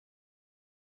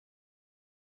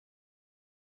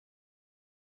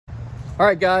All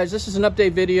right, guys, this is an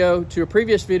update video to a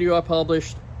previous video I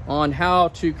published on how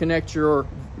to connect your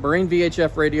Marine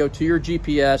VHF radio to your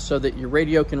GPS so that your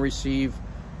radio can receive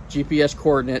GPS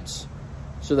coordinates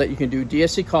so that you can do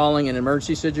DSC calling in an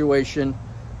emergency situation.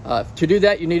 To do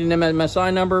that, you need an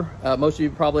MMSI number. Most of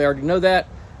you probably already know that.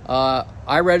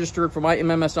 I registered for my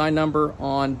MMSI number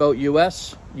on Boat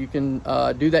US. You can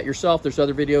do that yourself. There's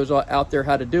other videos out there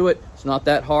how to do it. It's not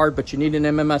that hard, but you need an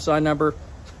MMSI number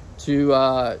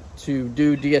to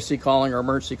do DSC calling or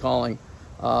emergency calling.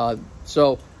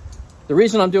 So the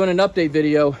reason I'm doing an update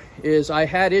video is I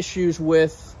had issues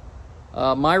with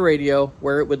my radio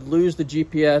where it would lose the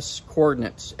GPS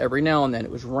coordinates every now and then.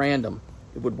 It was random.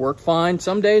 It would work fine.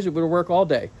 Some days it would work all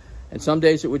day, and some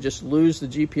days it would just lose the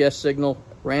GPS signal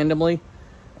randomly.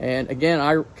 And again,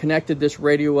 I connected this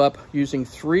radio up using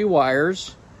 3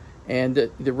 wires, and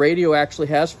the radio actually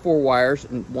has 4 wires,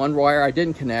 and 1 wire I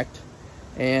didn't connect,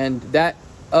 and that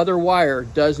other wire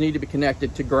does need to be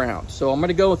connected to ground. So I'm going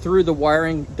to go through the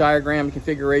wiring diagram and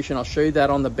configuration. I'll show you that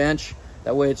on the bench.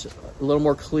 That way it's a little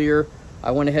more clear.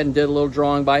 I went ahead and did a little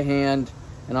drawing by hand,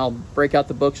 and I'll break out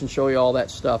the books and show you all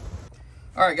that stuff.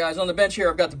 All right, guys, on the bench here,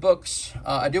 I've got the books.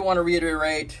 I do want to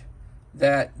reiterate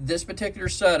that this particular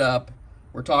setup,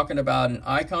 we're talking about an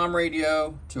ICOM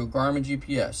radio to a Garmin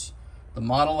GPS. The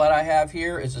model that I have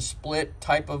here is a split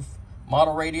type of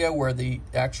model radio where the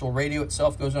actual radio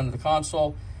itself goes under the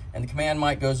console and the command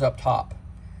mic goes up top.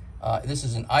 This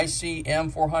is an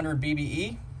ICM 400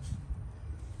 BBE,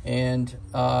 and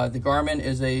the Garmin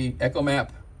is a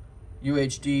ECHOMAP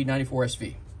UHD 94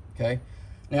 SV. Okay,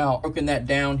 now I've broken that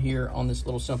down here on this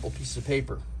little simple piece of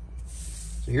paper.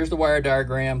 So here's the wire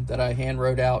diagram that I hand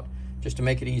wrote out just to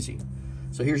make it easy.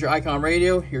 So here's your ICOM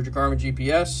radio, here's your Garmin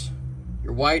GPS,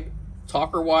 your white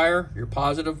talker wire, your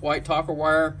positive white talker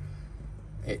wire,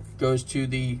 it goes to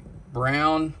the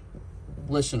brown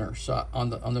listener on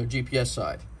the GPS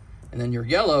side. And then your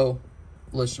yellow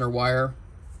listener wire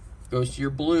goes to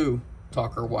your blue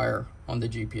talker wire on the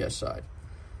GPS side.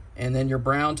 And then your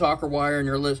brown talker wire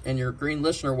and your green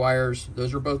listener wires,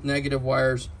 those are both negative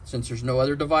wires. Since there's no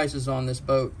other devices on this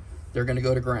boat, they're going to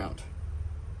go to ground.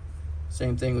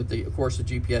 Same thing with of course, the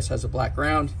GPS has a black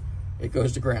ground, it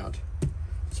goes to ground.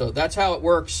 So that's how it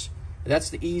works.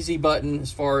 That's the easy button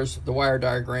as far as the wire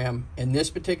diagram in this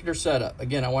particular setup.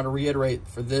 Again, I want to reiterate,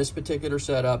 for this particular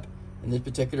setup and this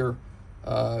particular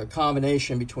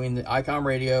combination between the ICOM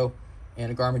radio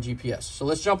and a Garmin GPS. So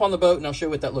let's jump on the boat and I'll show you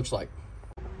what that looks like.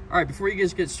 All right, before you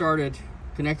guys get started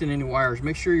connecting any wires,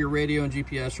 make sure your radio and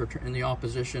GPS are in the off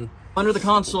position. Under the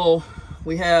console,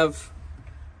 we have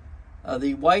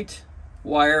the white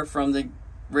wire from the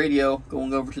radio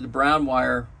going over to the brown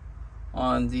wire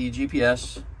on the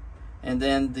GPS, and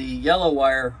then the yellow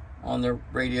wire on the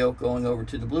radio going over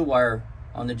to the blue wire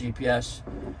on the GPS.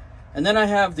 And then I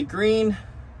have the green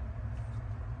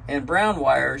and brown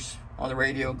wires on the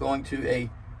radio going to a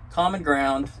common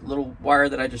ground, little wire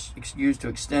that I just used to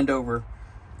extend over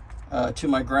to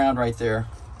my ground right there,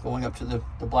 going up to the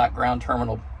black ground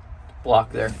terminal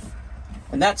block there.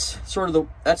 And that's sort of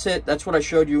that's it. That's what I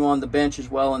showed you on the bench as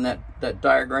well in that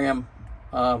diagram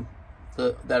that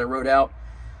I wrote out.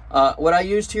 What I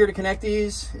used here to connect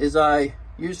these is I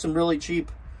used some really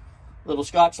cheap little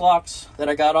Scotch locks that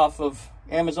I got off of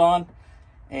Amazon,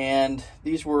 and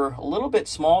these were a little bit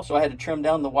small, so I had to trim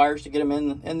down the wires to get them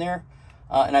in there.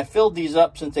 And I filled these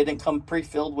up, since they didn't come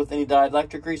pre-filled with any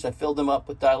dielectric grease. I filled them up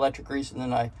with dielectric grease, and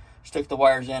then I stuck the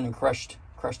wires in and crushed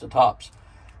the tops.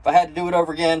 If I had to do it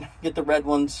over again, get the red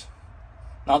ones,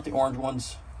 not the orange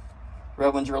ones.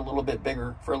 Red ones are a little bit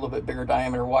bigger, for a little bit bigger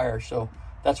diameter wire, so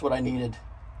that's what I needed,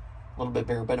 a little bit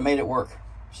bigger, but it made it work.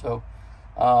 So,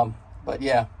 but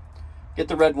yeah, get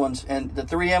the red ones, and the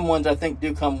 3M ones I think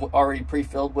do come already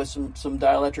pre-filled with some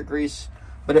dielectric grease.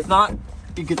 But if not,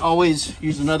 you can always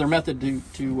use another method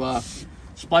to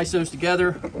splice those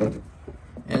together. And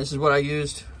this is what I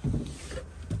used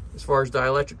as far as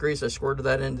dielectric grease. I squirted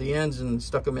that into the ends and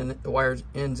stuck them in the wires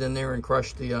ends in there and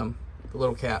crushed the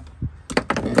little cap.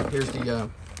 And here's the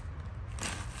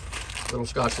little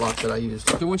Scotch locks that I used.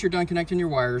 So once you're done connecting your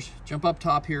wires, jump up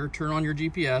top here, turn on your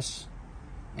GPS,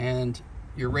 and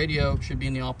your radio should be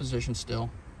in the off position still.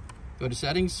 Go to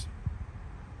settings,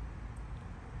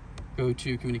 go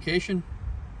to communication,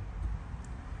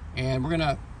 and we're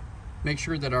gonna make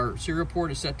sure that our serial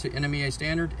port is set to NMEA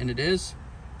standard, and it is.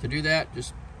 To do that,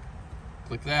 just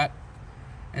click that,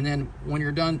 and then when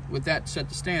you're done with that set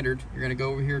to standard, you're gonna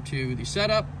go over here to the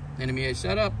setup, NMEA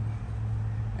setup,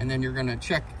 and then you're gonna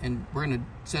check, and we're gonna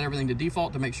set everything to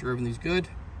default to make sure everything's good.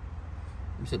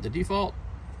 We set the default,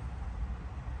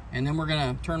 and then we're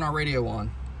gonna turn our radio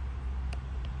on.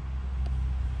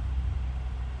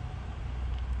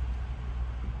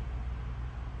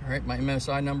 right, my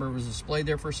MMSI number was displayed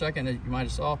there for a second, as you might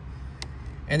have saw.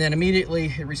 And then immediately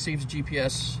it receives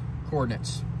GPS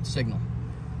coordinates signal.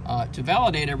 To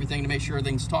validate everything, to make sure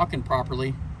everything's talking properly,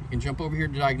 you can jump over here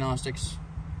to diagnostics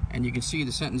and you can see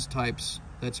the sentence types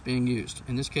that's being used.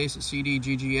 In this case, it's CD,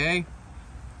 GGA,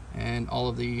 and all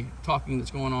of the talking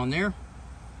that's going on there.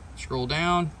 Scroll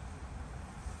down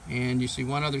and you see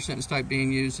one other sentence type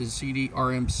being used is CD,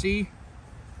 RMC,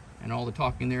 and all the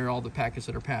talking there, all the packets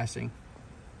that are passing.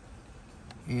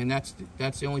 And that's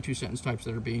the only two sentence types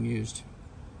that are being used.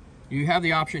 You have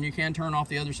the option, you can turn off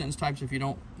the other sentence types if you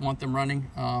don't want them running,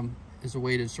 as a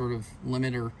way to sort of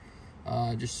limit or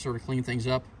just sort of clean things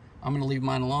up. I'm going to leave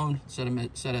mine alone,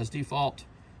 set as default.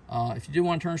 If you do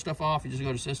want to turn stuff off, you just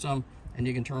go to System and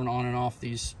you can turn on and off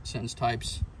these sentence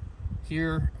types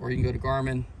here, or you can go to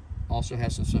Garmin, also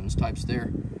has some sentence types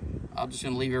there. I'm just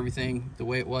going to leave everything the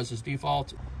way it was as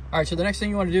default. All right, so the next thing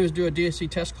you want to do is do a DSC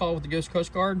test call with the Ghost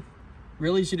Coast Guard.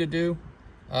 Real easy to do.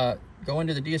 Go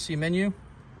into the DSC menu,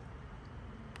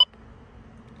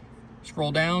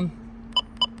 scroll down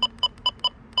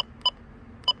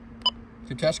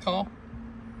to test call,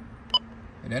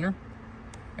 hit enter,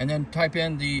 and then type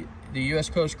in the U.S.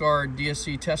 Coast Guard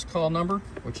DSC test call number,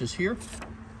 which is here,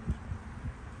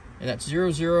 and that's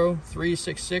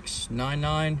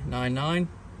 003669999.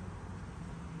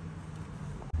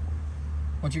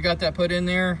 Once you got that put in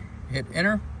there, hit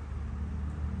enter,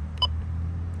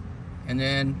 and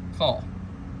then call.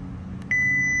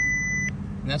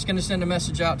 And that's going to send a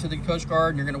message out to the Coast Guard,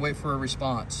 and you're going to wait for a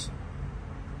response.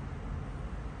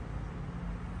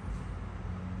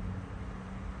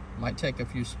 Might take a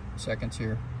few seconds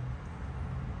here.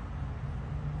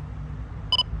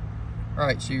 All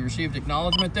right, so you received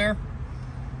acknowledgement there.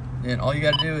 Then all you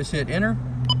got to do is hit enter,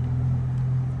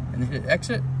 and then hit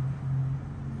exit.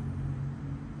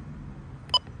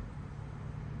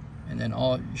 And then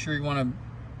you sure you want to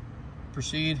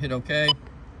proceed, hit OK.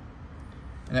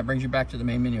 And that brings you back to the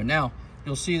main menu. Now,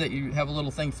 you'll see that you have a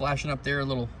little thing flashing up there, a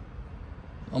little,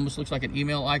 almost looks like an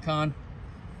email icon.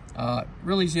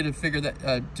 Real easy to figure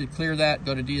that, to clear that,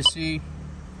 go to DSC.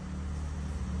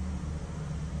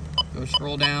 Go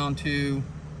scroll down to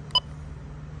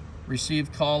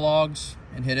Received Call Logs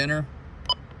and hit enter.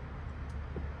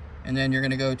 And then you're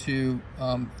going to go to,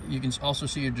 you can also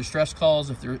see your distress calls.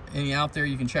 If there are any out there,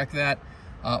 you can check that,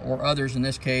 or others in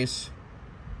this case.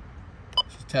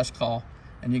 It's a test call.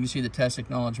 And you can see the test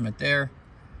acknowledgement there.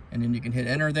 And then you can hit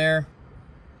enter there.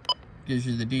 Gives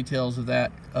you the details of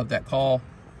that call.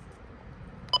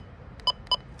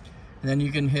 And then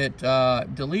you can hit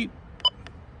delete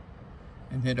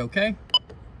and hit OK.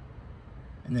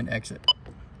 And then exit.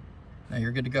 Now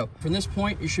you're good to go. From this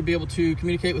point, you should be able to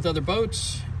communicate with other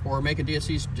boats or make a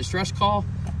DSC distress call.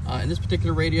 In this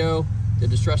particular radio, the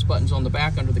distress button's on the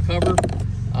back under the cover.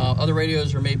 Other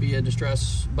radios, there may be a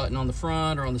distress button on the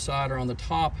front or on the side or on the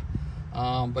top,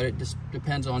 but it just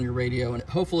depends on your radio. And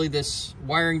hopefully this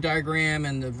wiring diagram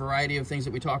and the variety of things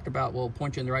that we talked about will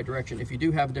point you in the right direction if you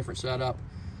do have a different setup,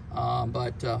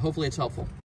 but hopefully it's helpful.